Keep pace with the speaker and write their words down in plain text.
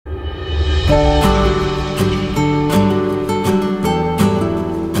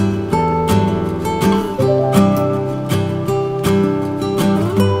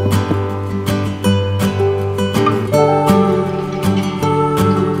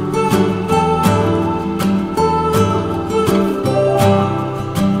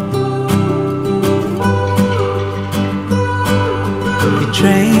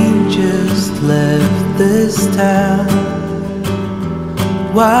Train just left this town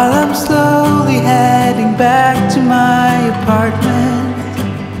while I'm slowly heading back to my apartment.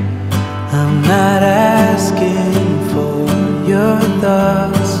 I'm not asking for your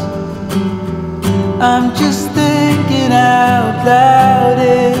thoughts, I'm just thinking out loud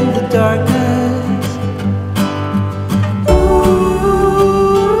in the darkness.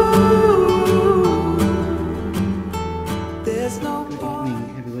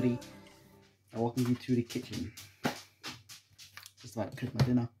 Welcome you to the kitchen. Just about to cook my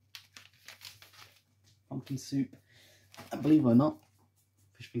dinner. Pumpkin soup. And believe it or not,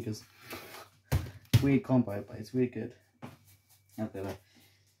 fish fingers. Weird combo, but it's really good. I'm gonna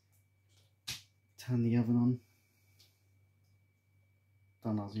turn the oven on.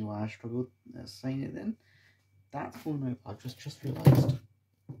 Don't ask me why I struggled saying it then. That's falling over. I just realised.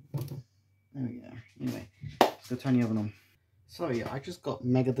 There we go. Anyway, so turn the oven on. Sorry, I just got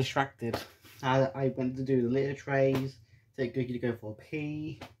mega distracted. I went to do the litter trays, take Cookie to go for a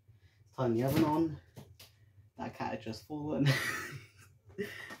pee, turn the oven on. That cat had just fallen.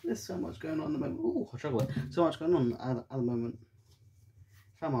 There's so much going on at the moment. Ooh, hot chocolate. So much going on at the moment.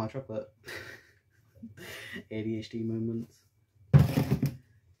 Found my hot chocolate. ADHD moments.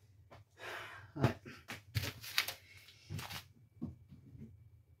 Right.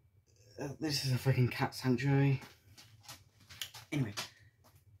 This is a freaking cat sanctuary. Anyway.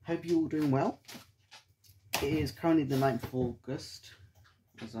 Hope you're all doing well. It is currently the 9th of August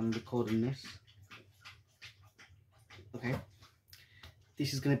as I'm recording this. Okay.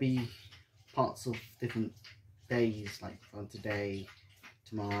 This is going to be parts of different days, like from today,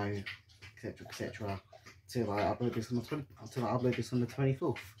 tomorrow, etc, etc. Till I upload this on the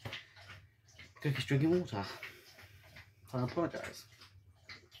 24th. Cookie's drinking water. So I apologise.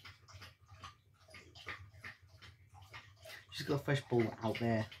 She's got a fresh ball out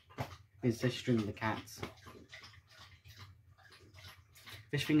there. Instead she's drinking the cats.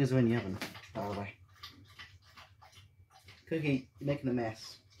 Fish fingers are in the oven, by the way. Cookie, you're making a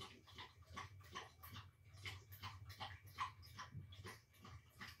mess.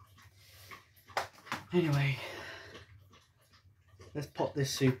 Anyway, let's pop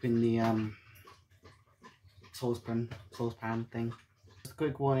this soup in the saucepan thing. Just a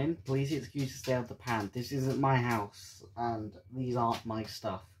quick warning, please excuse to stay out of the pan. This isn't my house and these aren't my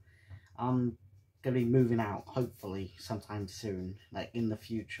stuff. I'm gonna be moving out hopefully sometime soon, like in the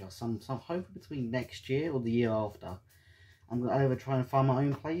future, some hopefully between next year or the year after. I'm gonna either try and find my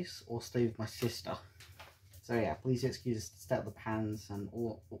own place or stay with my sister. So yeah, please excuse to stay out the pans and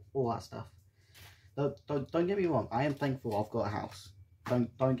all that stuff. Don't get me wrong, I am thankful I've got a house.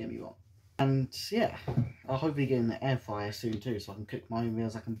 Don't get me wrong. And yeah, I'll hopefully get in the air fryer soon too, so I can cook my own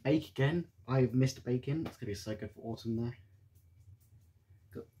meals. I can bake again. I've missed baking. It's gonna be so good for autumn there.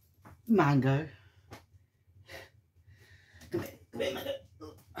 Got mango. Come here, mango.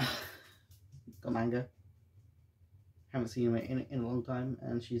 Got mango. Haven't seen her in a long time,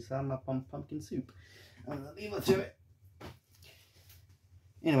 and she's had my pumpkin soup. I'm gonna leave her to it.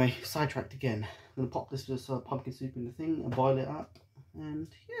 Anyway, sidetracked again. I'm gonna pop this pumpkin soup in the thing and boil it up, and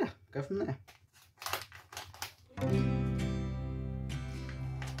yeah, go from there.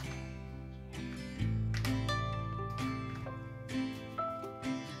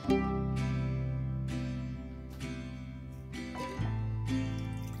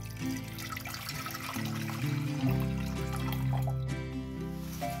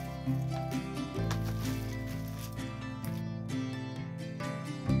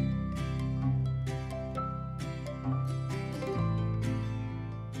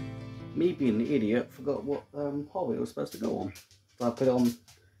 Me being the idiot forgot what hallway it was supposed to go on, so I put it on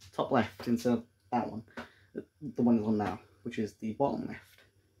top left instead of that one, the one it's on now, which is the bottom left.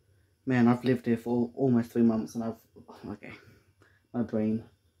 Man, I've lived here for almost 3 months and okay, my brain.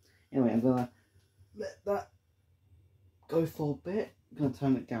 Anyway, I'm gonna let that go for a bit. I'm gonna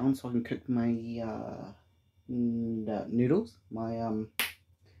turn it down so I can cook my noodles, my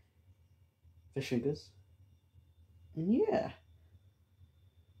fish fingers, and yeah.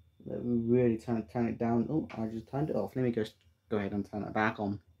 Let me really turn it down. Oh, I just turned it off. Let me just go ahead and turn it back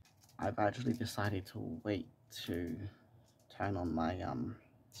on. I've actually decided to wait to turn on my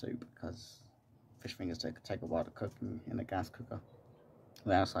soup because fish fingers take a while to cook in a gas cooker.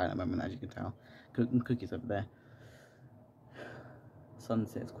 We're outside at the moment, as you can tell. Cooking cookies over there.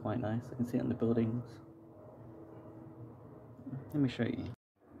 Sunset's quite nice. I can see it on the buildings. Let me show you.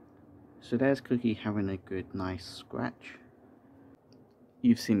 So there's Cookie having a good, nice scratch.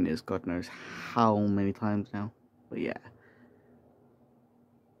 You've seen this God knows how many times now. But yeah.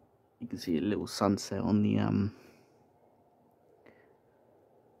 You can see a little sunset on the on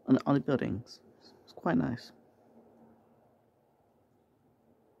the buildings. It's quite nice.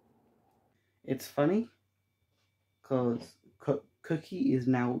 It's funny because Cookie is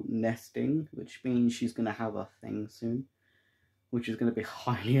now nesting, which means she's gonna have a thing soon, which is gonna be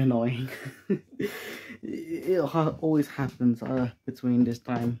highly annoying. It always happens between this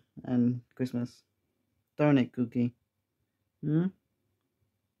time and Christmas, don't it, Cookie? Hmm.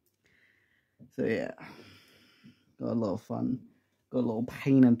 So yeah, got a lot of fun. Got a lot of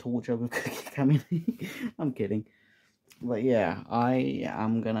pain and torture with Cookie coming. I'm kidding. But yeah, I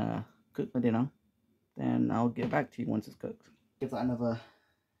am gonna cook my dinner. Then I'll get back to you once it's cooked. Give that another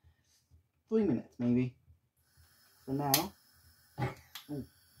 3 minutes maybe. So now,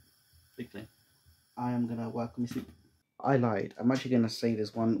 big thing. I am gonna work on my soup. I lied. I'm actually gonna say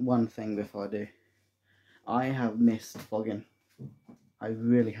this one thing before I do. I have missed vlogging. I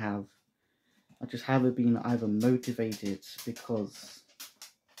really have. I just haven't been either motivated because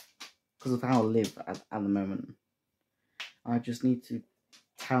of how I live at the moment. I just need to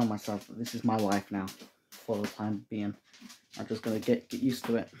tell myself that this is my life now for the time being. I'm just gonna get used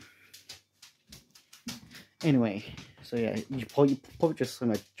to it. Anyway, so yeah, you probably just saw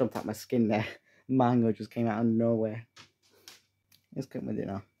me jump out my skin there. Mango just came out of nowhere. Let's cook my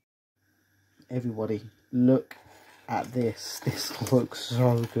dinner. Everybody, look at this. This looks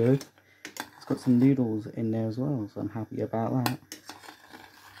so good. It's got some noodles in there as well, so I'm happy about that.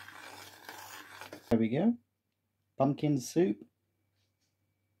 There we go. Pumpkin soup.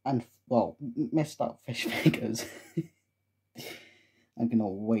 And, well, messed up fish fingers. I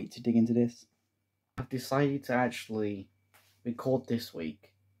cannot wait to dig into this. I've decided to actually record this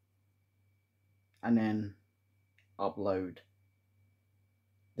week and then upload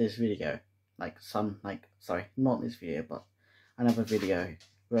this video. Sorry, not this video, but another video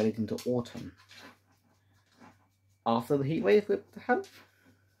relating to autumn. After the heat wave we have,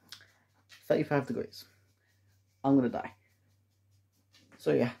 35 degrees. I'm gonna die.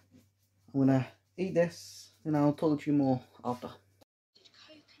 So yeah, I'm gonna eat this and I'll talk to you more after.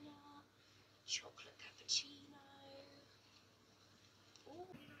 Coconut, chocolate cappuccino. Oh,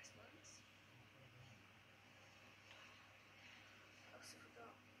 really nice ones.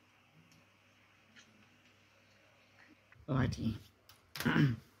 Alrighty.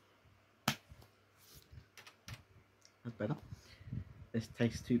 That's better. Let's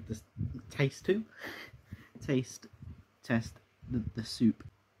test the soup.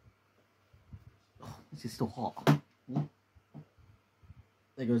 Oh, this is still hot.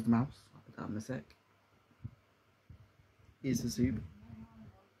 There goes the mouse. I'll put that in a sec. Here's the soup.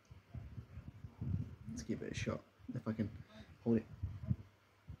 Let's give it a shot if I can hold it.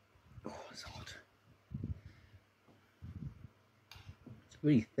 Oh, it's hot. It's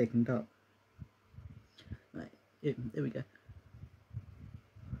really thickened up. Right, here we go.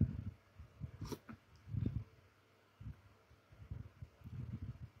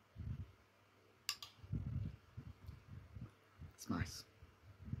 It's nice.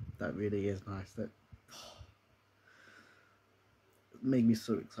 That really is nice. That made me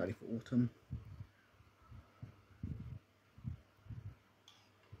so excited for autumn.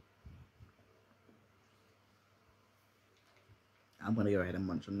 I'm gonna go ahead and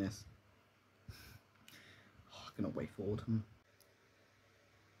munch on this. Oh, I cannot wait for autumn.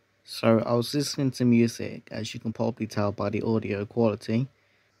 So I was listening to music, as you can probably tell by the audio quality.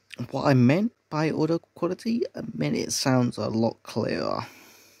 What I meant by audio quality, I meant it sounds a lot clearer.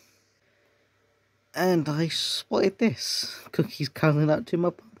 And I spotted this. Cookies cuddling up to my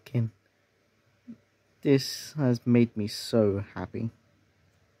pumpkin. This has made me so happy.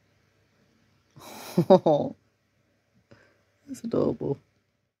 Oh, that's adorable.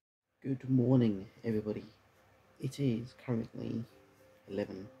 Good morning, everybody. It is currently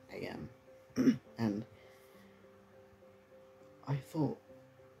 11 AM and I thought,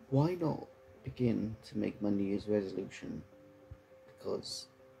 why not begin to make my New Year's resolution? Because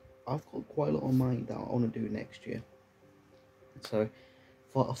I've got quite a lot on mind that I want to do next year. So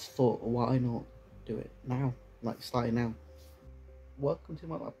I thought, why not do it now? Like, starting now. Welcome to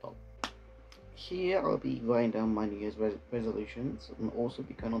my laptop. Here I'll be writing down my New Year's resolutions and also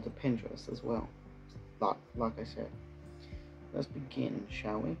be going on to Pinterest as well. Like I said. Let's begin,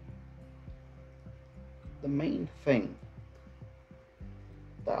 shall we? The main thing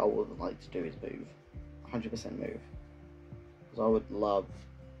that I would like to do is move. 100% move. Because I would love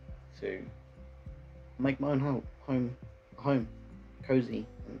to make my own home, cozy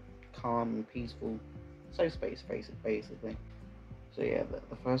and calm and peaceful, safe space, basically. So yeah,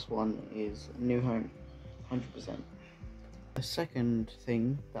 the first one is new home, 100%. The second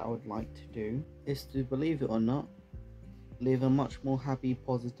thing that I would like to do is to, believe it or not, live a much more happy,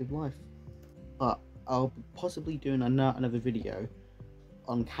 positive life. But I'll be possibly doing another video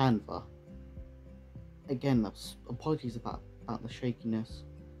on Canva. Again, apologies about the shakiness.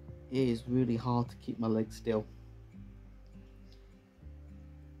 It is really hard to keep my legs still.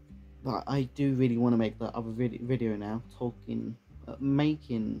 But I do really want to make that other video now,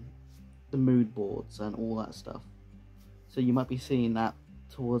 making the mood boards and all that stuff. So you might be seeing that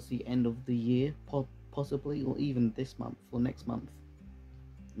towards the end of the year, possibly, or even this month or next month.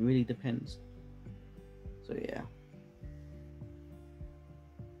 It really depends. So yeah,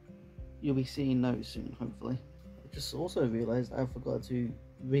 you'll be seeing those soon, hopefully. I just also realised I forgot to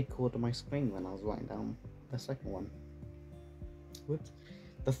record on my screen when I was writing down the second one. Whoops.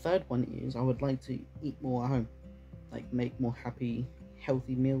 The third one is I would like to eat more at home, like make more happy,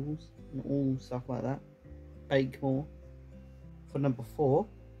 healthy meals and all stuff like that. Bake more. For number 4,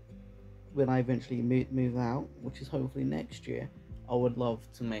 when I eventually move out, which is hopefully next year, I would love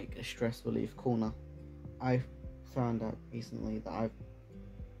to make a stress relief corner. I found out recently that I've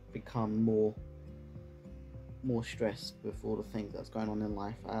become more stressed with all the things that's going on in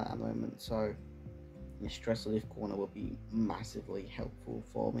life at the moment, so the stress relief corner will be massively helpful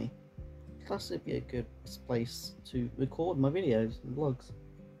for me. Plus it'd be a good place to record my videos and vlogs.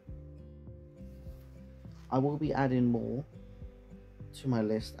 I will be adding more to my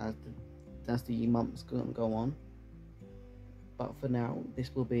list as the months go on, but for now this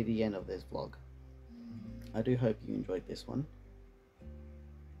will be the end of this vlog. I do hope you enjoyed this one.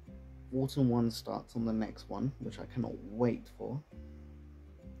 Autumn 1 starts on the next one, which I cannot wait for.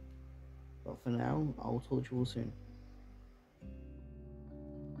 But for now, I'll talk to you all soon.